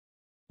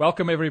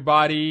Welcome,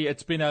 everybody.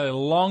 It's been a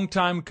long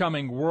time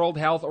coming. World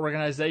Health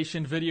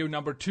Organization video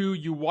number 2.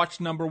 You watched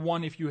number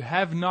 1. If you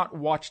have not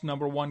watched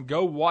number 1,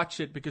 go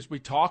watch it because we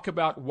talk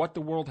about what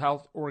the World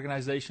Health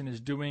Organization is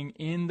doing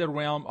in the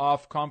realm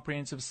of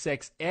comprehensive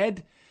sex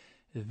ed.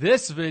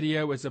 This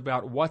video is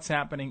about what's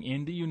happening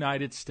in the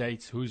United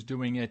States, who's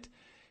doing it.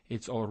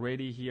 It's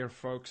already here,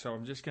 folks. So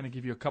I'm just going to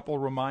give you a couple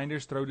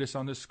reminders, throw this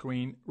on the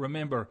screen.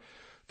 Remember,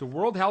 the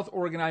World Health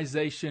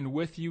Organization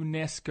with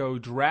UNESCO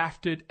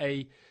drafted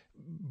a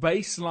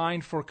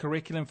baseline for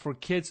curriculum for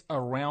kids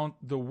around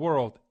the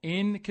world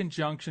in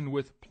conjunction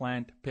with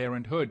Planned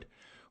Parenthood.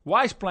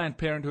 Why is Planned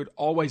Parenthood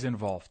always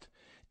involved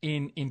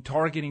in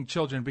targeting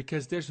children?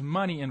 Because there's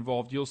money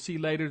involved. You'll see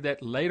later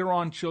that later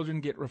on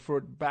children get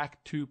referred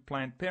back to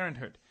Planned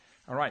Parenthood.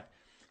 All right.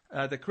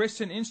 The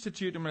Christian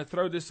Institute, I'm going to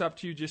throw this up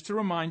to you just to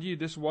remind you,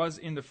 this was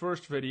in the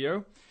first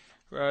video.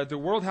 The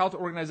World Health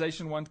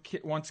Organization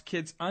wants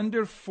kids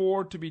under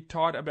 4 to be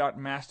taught about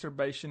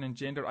masturbation and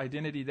gender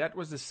identity. That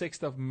was the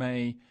 6th of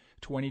May,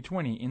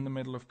 2020, in the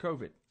middle of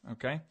COVID.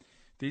 Okay?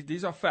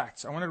 These are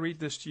facts. I want to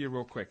read this to you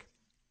real quick.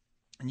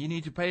 And you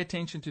need to pay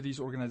attention to these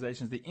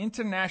organizations. The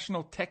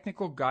International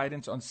Technical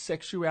Guidance on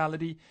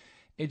Sexuality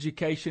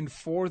Education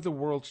for the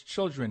World's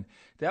Children.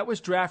 That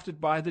was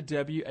drafted by the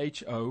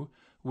WHO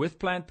with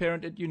Planned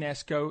Parenthood at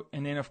UNESCO,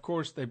 and then, of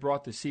course, they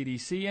brought the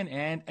CDC in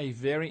and a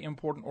very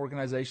important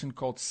organization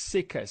called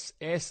SIECUS,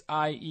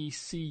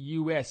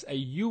 S-I-E-C-U-S, a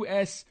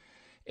U.S.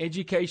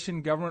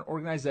 education government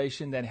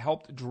organization that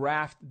helped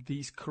draft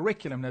these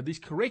curriculum. Now, these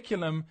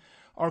curriculum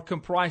are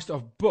comprised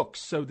of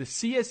books. So the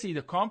CSE,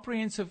 the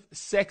Comprehensive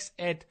Sex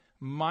Ed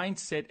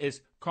mindset,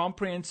 is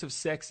comprehensive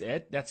sex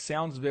ed. That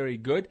sounds very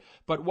good,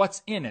 but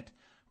what's in it?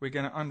 We're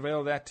going to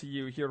unveil that to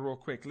you here real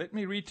quick. Let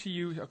me read to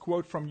you a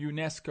quote from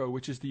UNESCO,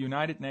 which is the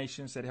United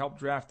Nations that helped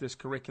draft this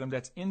curriculum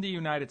that's in the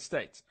United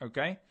States,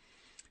 okay?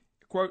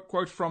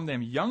 Quote from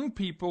them: young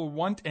people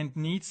want and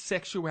need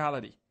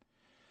sexuality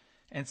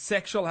and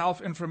sexual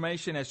health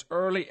information as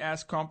early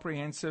as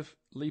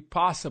comprehensively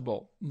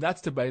possible.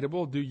 That's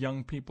debatable. Do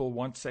young people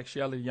want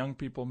sexuality? Young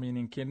people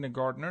meaning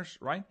kindergartners,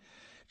 right?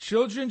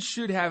 Children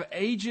should have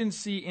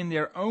agency in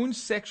their own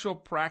sexual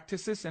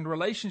practices and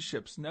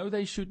relationships. No,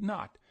 they should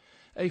not.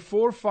 A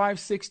 4, 5,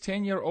 6,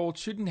 10-year-old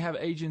shouldn't have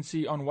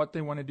agency on what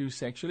they want to do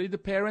sexually. The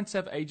parents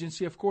have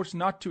agency, of course,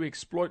 not to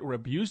exploit or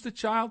abuse the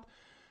child,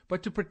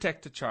 but to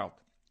protect the child.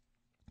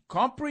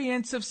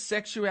 Comprehensive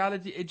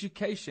sexuality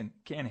education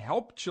can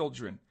help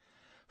children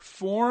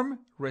form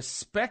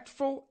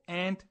respectful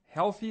and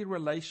healthy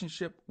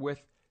relationship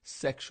with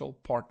sexual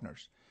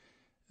partners.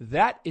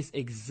 That is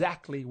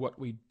exactly what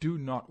we do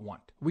not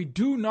want. We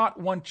do not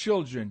want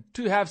children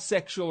to have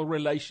sexual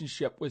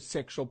relationship with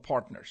sexual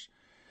partners.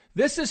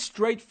 This is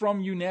straight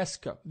from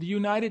UNESCO, the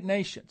United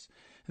Nations.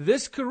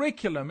 This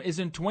curriculum is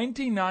in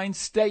 29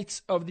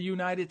 states of the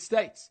United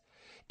States.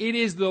 It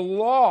is the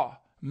law,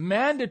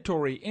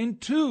 mandatory in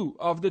 2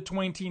 of the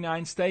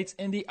 29 states,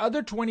 and the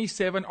other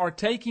 27 are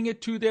taking it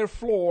to their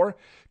floor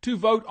to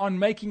vote on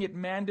making it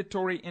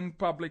mandatory in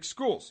public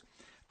schools.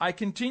 I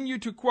continue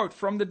to quote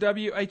from the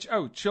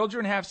WHO,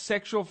 children have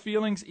sexual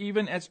feelings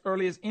even as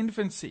early as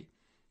infancy.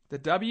 The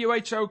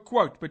WHO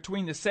quote,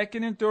 between the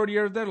 2nd and 3rd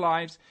year of their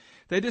lives,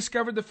 they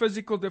discovered the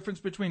physical difference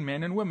between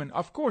men and women.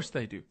 Of course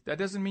they do. That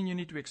doesn't mean you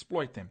need to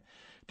exploit them.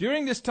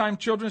 During this time,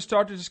 children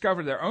start to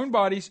discover their own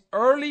bodies.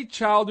 Early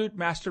childhood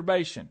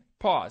masturbation.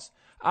 Pause.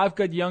 I've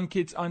got young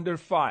kids under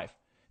 5.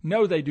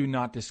 No, they do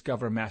not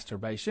discover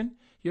masturbation.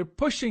 You're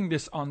pushing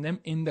this on them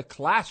in the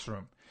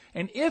classroom.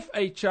 And if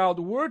a child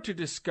were to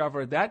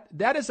discover that,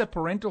 that is a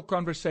parental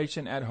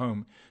conversation at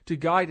home to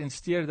guide and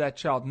steer that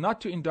child,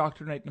 not to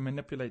indoctrinate and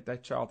manipulate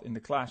that child in the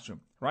classroom,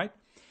 right?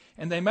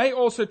 And they may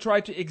also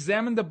try to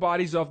examine the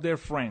bodies of their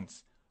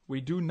friends.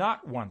 We do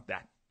not want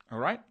that, all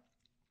right?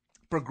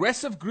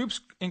 Progressive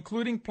groups,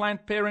 including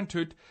Planned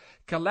Parenthood,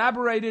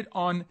 collaborated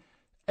on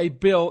a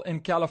bill in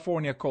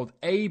California called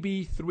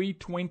AB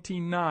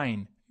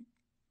 329.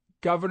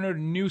 Governor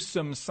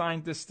Newsom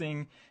signed this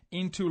thing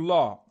into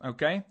law,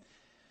 okay?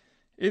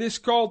 It is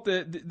called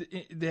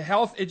the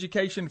Health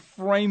Education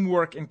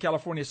Framework in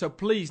California. So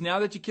please, now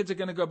that your kids are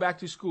going to go back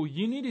to school,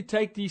 you need to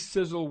take these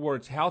sizzle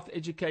words: Health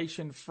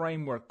Education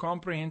Framework,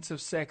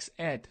 Comprehensive Sex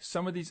Ed,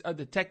 some of these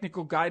other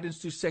technical guidance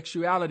to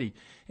sexuality.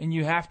 And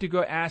you have to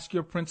go ask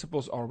your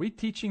principals, are we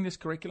teaching this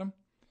curriculum?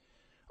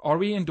 Are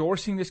we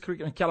endorsing this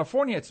curriculum? In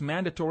California, it's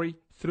mandatory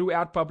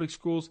throughout public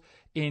schools.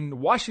 In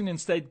Washington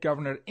State,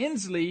 Governor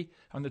Inslee,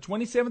 on the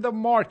 27th of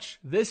March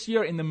this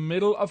year, in the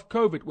middle of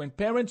COVID, when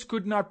parents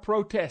could not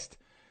protest,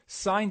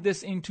 signed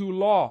this into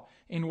law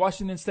in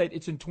Washington State.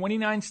 It's in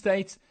 29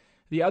 states.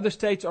 The other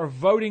states are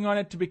voting on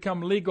it to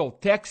become legal.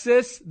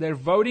 Texas, they're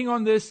voting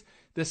on this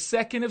the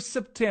 2nd of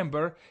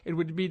September. It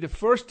would be the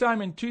first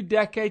time in 2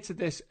 decades that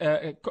there's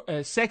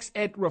sex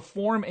ed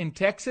reform in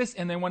Texas,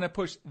 and they want to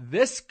push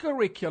this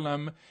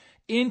curriculum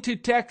into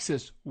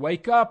Texas.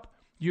 Wake up.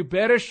 You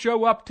better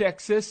show up,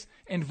 Texas,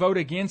 and vote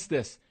against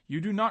this.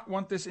 You do not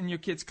want this in your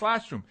kid's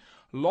classroom.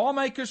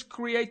 Lawmakers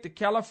create the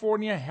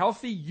California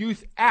Healthy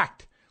Youth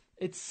Act.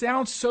 It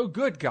sounds so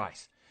good,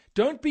 guys.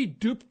 Don't be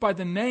duped by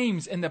the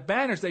names and the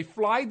banners. They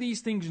fly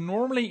these things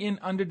normally in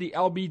under the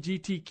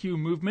LGBTQ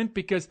movement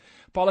because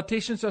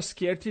politicians are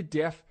scared to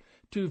death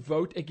to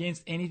vote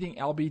against anything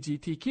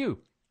LGBTQ.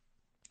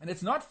 And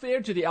it's not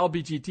fair to the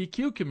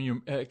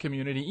LGBTQ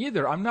community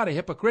either. I'm not a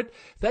hypocrite.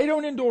 They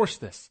don't endorse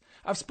this.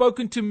 I've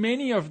spoken to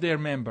many of their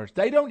members.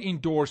 They don't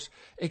endorse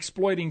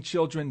exploiting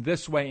children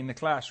this way in the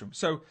classroom.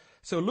 So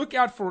look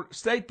out for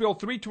State Bill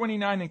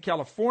 329 in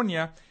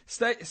California,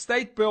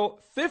 State Bill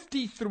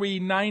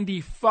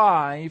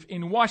 5395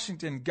 in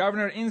Washington.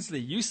 Governor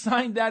Inslee, you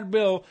signed that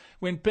bill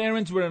when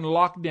parents were in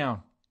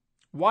lockdown.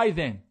 Why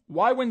then?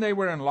 Why when they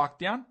were in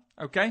lockdown?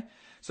 Okay?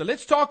 So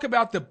let's talk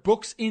about the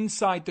books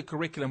inside the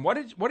curriculum. What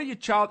are your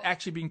child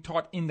actually being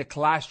taught in the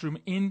classroom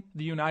in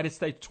the United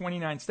States,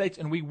 29 states?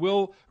 And we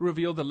will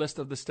reveal the list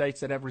of the states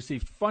that have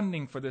received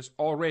funding for this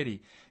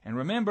already. And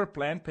remember,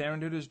 Planned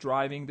Parenthood is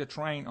driving the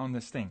train on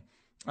this thing.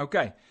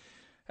 Okay.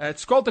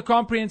 It's called the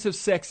Comprehensive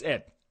Sex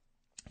Ed.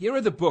 Here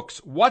are the books.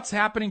 What's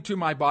Happening to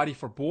My Body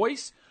for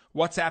Boys?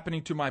 What's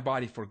Happening to My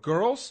Body for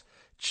Girls?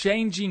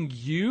 Changing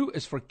You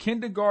is for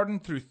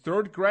kindergarten through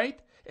third grade.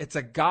 It's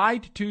a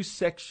guide to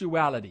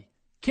sexuality.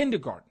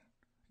 Kindergarten,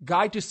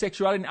 Guide to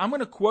Sexuality. And I'm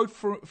going to quote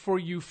for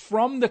you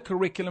from the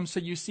curriculum so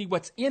you see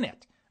what's in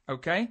it,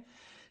 okay?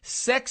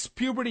 Sex,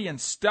 Puberty,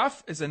 and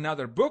Stuff is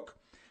another book.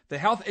 The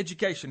Health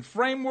Education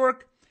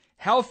Framework,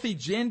 Healthy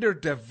Gender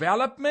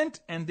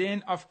Development, and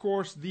then, of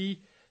course, the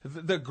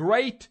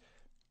great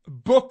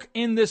book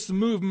in this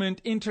movement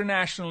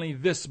internationally,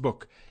 this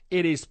book.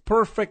 It is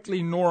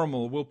Perfectly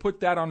Normal. We'll put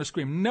that on the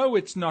screen. No,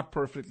 it's not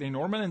perfectly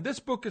normal. And this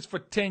book is for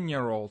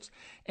 10-year-olds.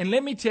 And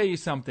let me tell you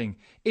something.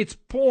 It's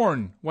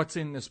porn, what's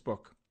in this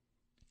book.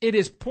 It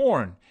is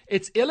porn.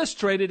 It's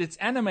illustrated, it's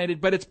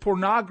animated, but it's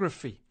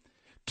pornography.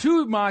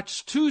 Too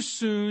much, too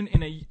soon,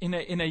 in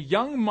a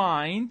young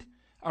mind,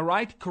 all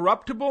right,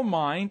 corruptible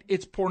mind,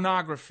 it's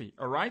pornography,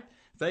 all right?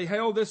 They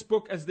hail this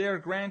book as their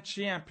grand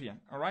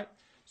champion, all right?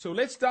 So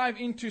let's dive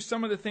into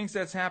some of the things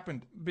that's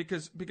happened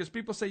because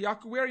people say,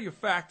 Yaku, where are your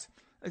facts?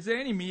 Is there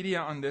any media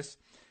on this?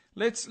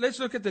 Let's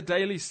look at the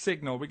Daily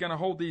Signal. We're going to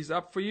hold these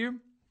up for you.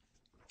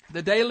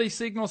 The Daily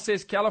Signal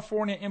says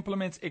California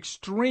implements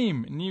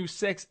extreme new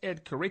sex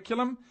ed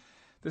curriculum.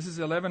 This is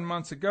 11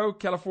 months ago.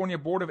 California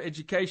Board of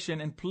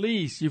Education, and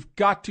please, you've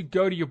got to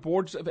go to your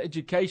boards of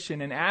education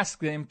and ask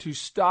them to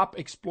stop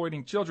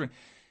exploiting children.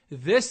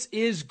 This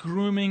is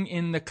grooming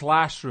in the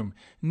classroom.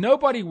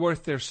 Nobody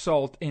worth their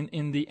salt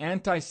in the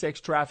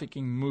anti-sex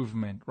trafficking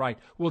movement, right,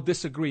 will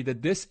disagree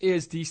that this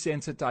is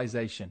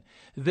desensitization.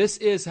 This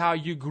is how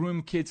you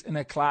groom kids in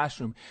a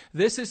classroom.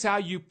 This is how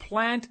you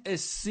plant a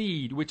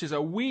seed, which is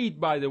a weed,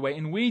 by the way,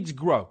 and weeds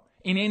grow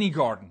in any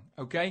garden,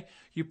 okay?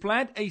 You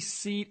plant a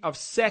seed of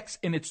sex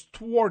and it's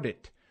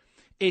thwarted.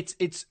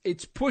 It's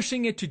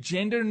pushing it to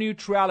gender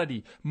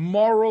neutrality,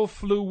 moral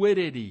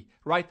fluidity,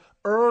 right?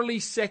 Early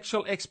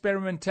sexual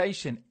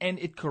experimentation, and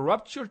it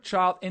corrupts your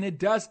child, and it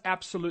does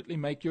absolutely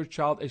make your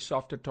child a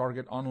softer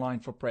target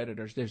online for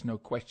predators. There's no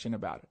question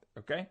about it,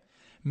 okay?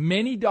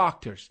 Many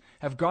doctors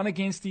have gone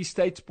against these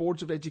states'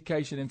 boards of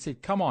education and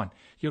said, come on,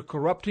 you're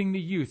corrupting the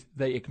youth.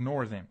 They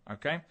ignore them,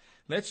 okay?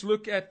 Let's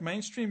look at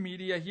mainstream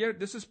media here.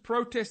 This is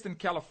protest in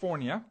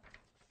California.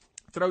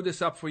 Throw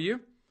this up for you,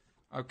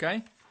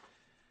 okay?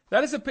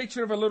 That is a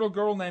picture of a little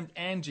girl named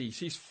Angie.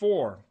 She's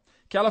 4.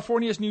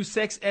 California's new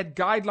sex ed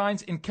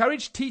guidelines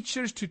encourage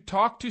teachers to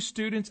talk to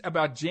students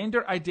about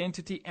gender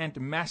identity and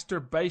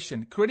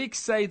masturbation. Critics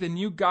say the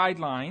new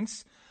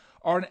guidelines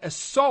are an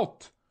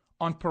assault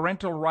on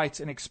parental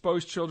rights and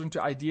expose children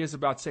to ideas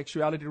about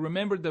sexuality.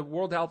 Remember, the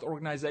World Health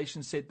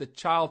Organization said the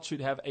child should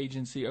have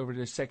agency over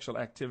their sexual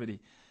activity.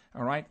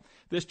 All right?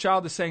 This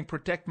child is saying,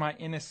 protect my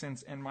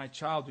innocence and my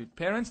childhood.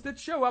 Parents did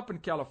show up in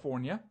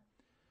California,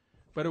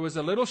 but it was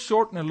a little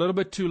short and a little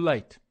bit too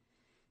late.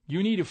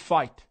 You need to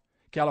fight.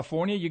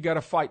 California, you got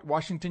to fight.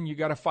 Washington, you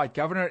got to fight.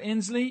 Governor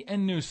Inslee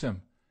and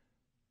Newsom,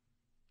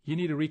 you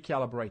need to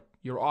recalibrate.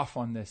 You're off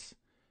on this.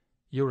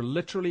 You're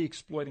literally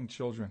exploiting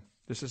children.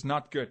 This is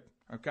not good,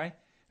 okay?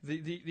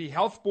 The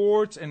health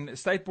boards and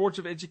state boards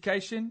of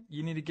education,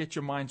 you need to get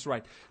your minds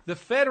right. The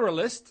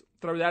Federalist,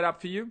 throw that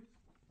up for you.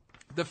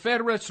 The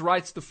Federalist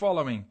writes the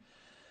following.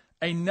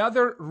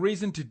 Another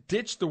reason to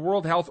ditch the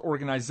World Health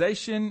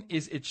Organization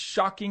is its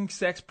shocking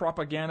sex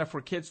propaganda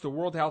for kids. The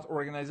World Health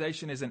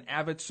Organization is an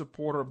avid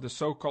supporter of the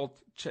so-called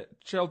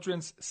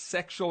children's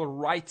sexual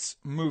rights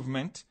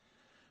movement,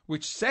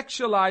 which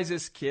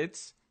sexualizes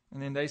kids.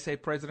 And then they say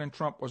President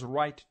Trump was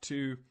right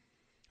to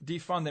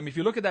defund them. If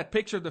you look at that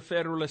picture the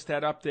Federalist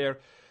had up there,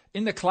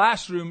 in the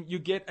classroom, you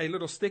get a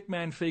little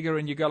stickman figure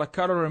and you got to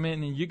color him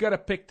in and you got to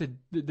pick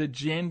the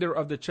gender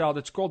of the child.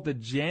 It's called the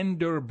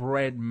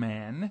genderbread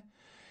man.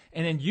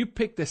 And then you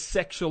pick the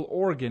sexual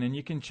organ, and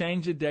you can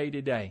change it day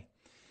to day.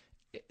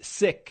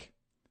 Sick.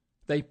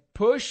 They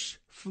push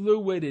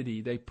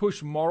fluidity. They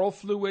push moral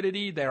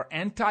fluidity. They're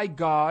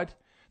anti-God.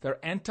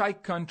 They're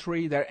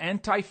anti-country. They're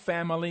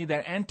anti-family.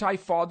 They're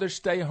anti-father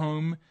stay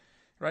home.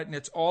 Right? And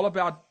it's all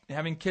about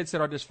having kids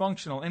that are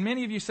dysfunctional. And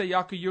many of you say,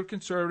 Yaku, you're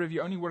conservative.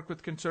 You only work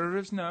with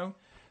conservatives. No.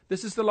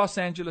 This is the Los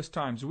Angeles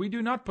Times. We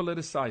do not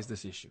politicize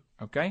this issue,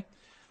 okay?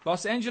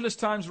 Los Angeles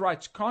Times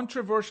writes,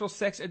 controversial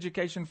sex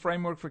education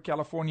framework for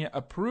California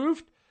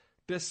approved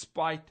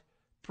despite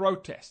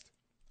protest.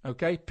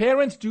 Okay?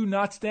 Parents do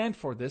not stand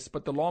for this,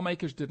 but the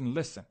lawmakers didn't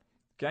listen.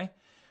 Okay?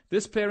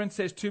 This parent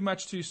says too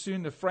much too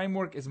soon. The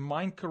framework is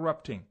mind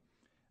corrupting.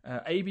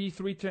 AB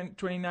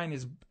 329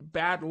 is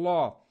bad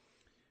law.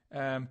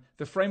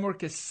 The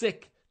framework is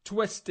sick,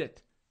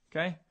 twisted.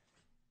 Okay?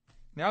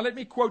 Now let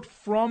me quote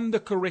from the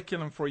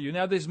curriculum for you.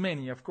 Now there's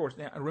many, of course.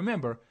 Now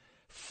remember,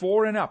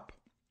 4 and up.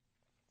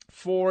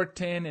 4,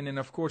 10, and then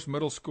of course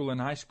middle school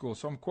and high school.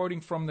 So I'm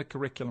quoting from the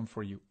curriculum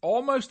for you.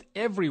 Almost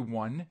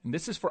everyone, and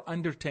this is for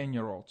under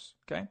 10-year-olds,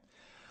 okay?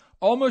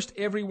 Almost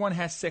everyone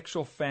has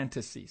sexual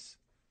fantasies.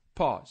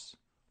 Pause.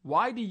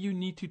 Why do you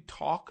need to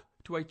talk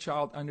to a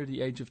child under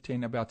the age of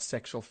 10 about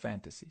sexual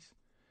fantasies?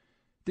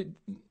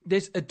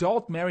 There's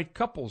adult married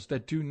couples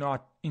that do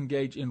not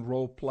engage in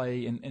role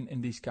play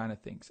and these kind of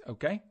things,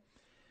 okay?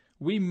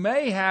 We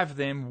may have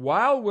them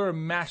while we're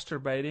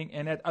masturbating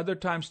and at other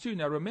times too.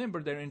 Now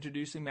remember, they're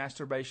introducing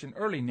masturbation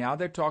early. Now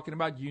they're talking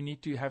about you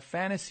need to have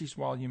fantasies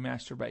while you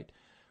masturbate.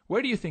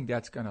 Where do you think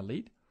that's going to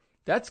lead?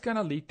 That's going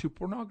to lead to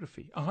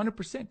pornography,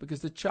 100%,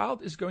 because the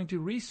child is going to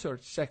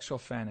research sexual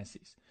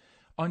fantasies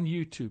on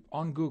YouTube,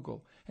 on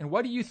Google. And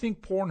what do you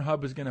think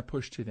Pornhub is going to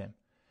push to them?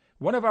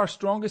 One of our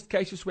strongest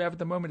cases we have at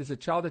the moment is a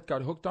child that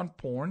got hooked on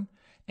porn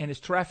and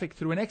is trafficked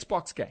through an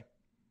Xbox game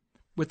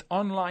with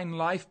online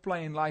live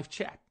play and live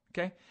chat.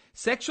 Okay?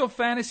 Sexual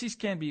fantasies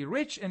can be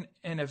rich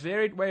and a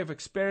varied way of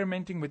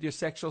experimenting with your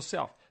sexual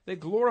self. They're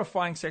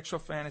glorifying sexual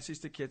fantasies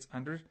to kids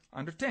under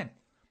 10.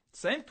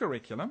 Same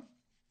curriculum,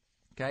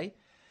 okay,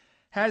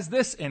 has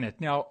this in it.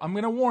 Now, I'm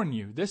going to warn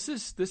you. This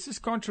is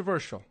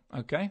controversial,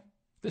 okay?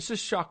 This is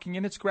shocking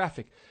and it's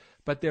graphic.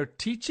 But they're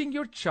teaching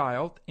your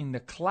child in the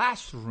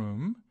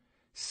classroom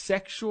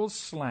sexual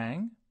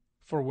slang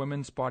for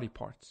women's body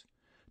parts.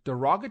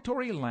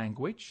 Derogatory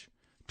language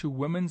to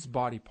women's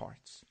body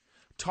parts.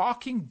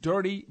 Talking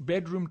dirty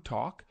bedroom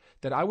talk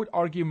that I would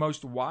argue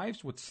most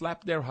wives would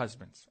slap their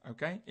husbands,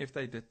 okay, if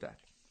they did that,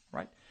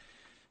 right?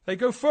 They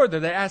go further.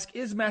 They ask,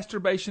 is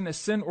masturbation a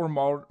sin or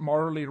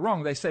morally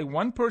wrong? They say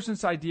one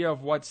person's idea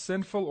of what's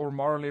sinful or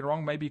morally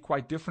wrong may be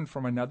quite different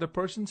from another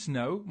person's.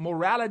 No,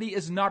 morality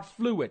is not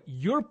fluid.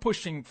 You're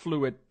pushing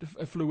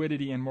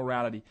fluidity and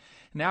morality.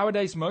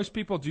 Nowadays, most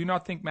people do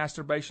not think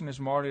masturbation is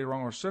morally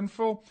wrong or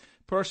sinful.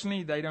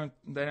 Personally, they don't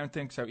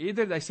think so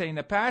either. They say in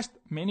the past,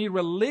 many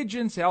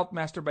religions held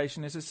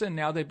masturbation as a sin.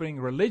 Now they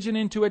bring religion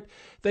into it.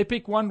 They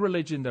pick one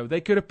religion, though.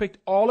 They could have picked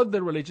all of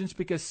the religions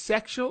because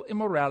sexual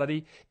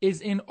immorality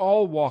is in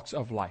all walks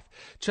of life.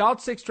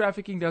 Child sex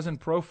trafficking doesn't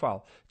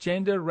profile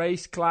gender,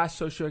 race, class,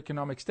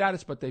 socioeconomic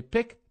status, but they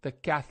pick the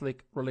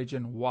Catholic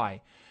religion.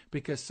 Why?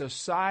 Because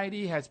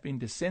society has been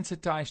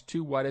desensitized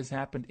to what has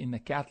happened in the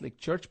Catholic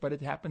Church, but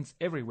it happens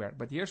everywhere.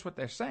 But here's what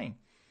they're saying.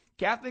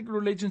 Catholic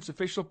religion's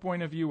official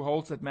point of view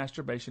holds that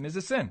masturbation is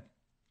a sin.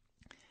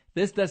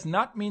 This does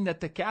not mean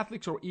that the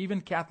Catholics or even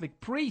Catholic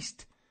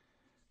priests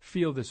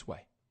feel this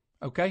way.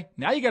 Okay?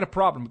 Now you got a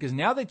problem because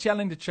now they're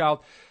telling the child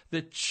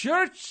the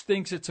church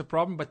thinks it's a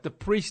problem, but the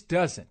priest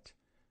doesn't.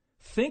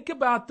 Think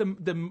about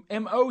the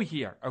MO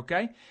here,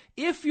 okay?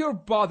 If you're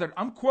bothered,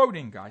 I'm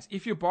quoting, guys,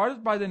 if you're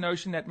bothered by the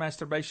notion that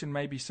masturbation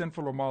may be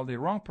sinful or morally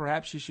wrong,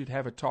 perhaps you should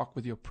have a talk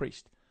with your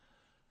priest.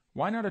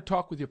 Why not a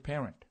talk with your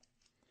parent?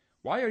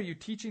 Why are you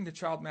teaching the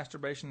child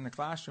masturbation in the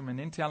classroom and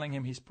then telling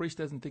him his priest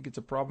doesn't think it's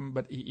a problem,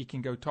 but he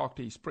can go talk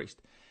to his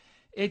priest?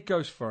 It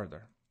goes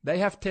further. They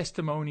have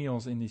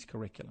testimonials in this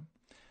curriculum.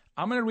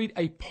 I'm going to read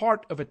a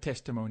part of a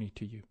testimony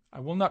to you. I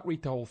will not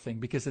read the whole thing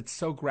because it's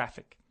so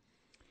graphic.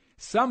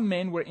 Some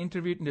men were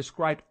interviewed and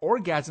described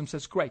orgasms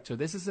as great. So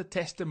this is a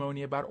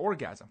testimony about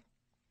orgasm.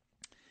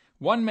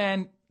 One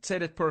man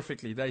said it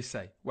perfectly. They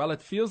say, well, it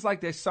feels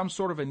like there's some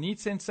sort of a neat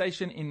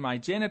sensation in my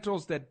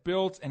genitals that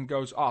builds and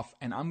goes off.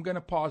 And I'm going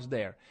to pause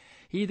there.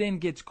 He then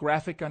gets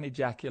graphic on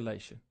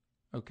ejaculation.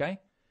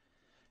 Okay?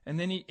 And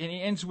then he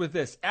ends with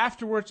this.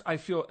 Afterwards, I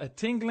feel a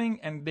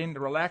tingling and then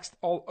relaxed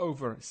all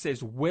over. It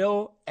says,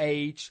 will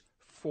age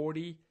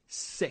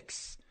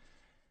 46.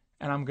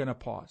 And I'm going to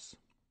pause.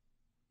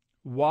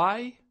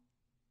 Why?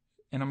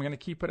 And I'm going to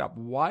keep it up.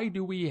 Why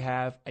do we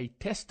have a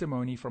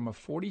testimony from a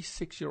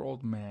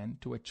 46-year-old man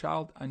to a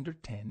child under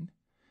 10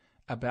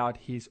 about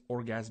his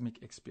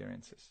orgasmic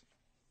experiences?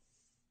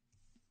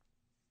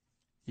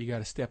 You got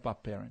to step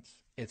up, parents.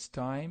 It's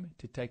time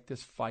to take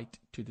this fight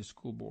to the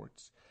school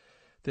boards.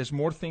 There's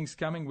more things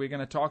coming. We're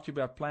going to talk to you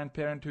about Planned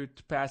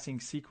Parenthood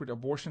passing secret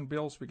abortion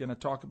bills. We're going to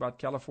talk about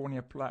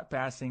California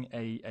passing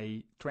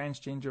a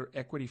transgender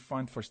equity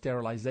fund for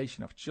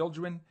sterilization of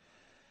children.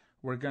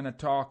 We're going to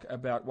talk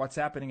about what's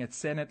happening at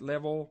Senate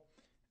level.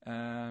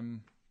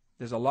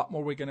 There's a lot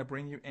more we're going to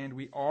bring you, and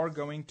we are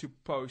going to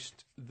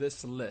post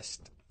this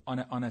list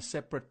on a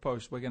separate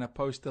post. We're going to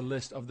post the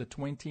list of the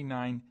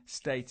 29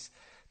 states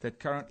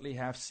that currently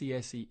have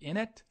CSE in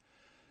it.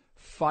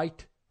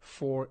 Fight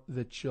for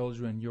the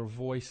children. Your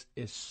voice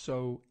is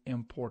so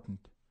important.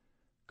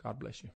 God bless you.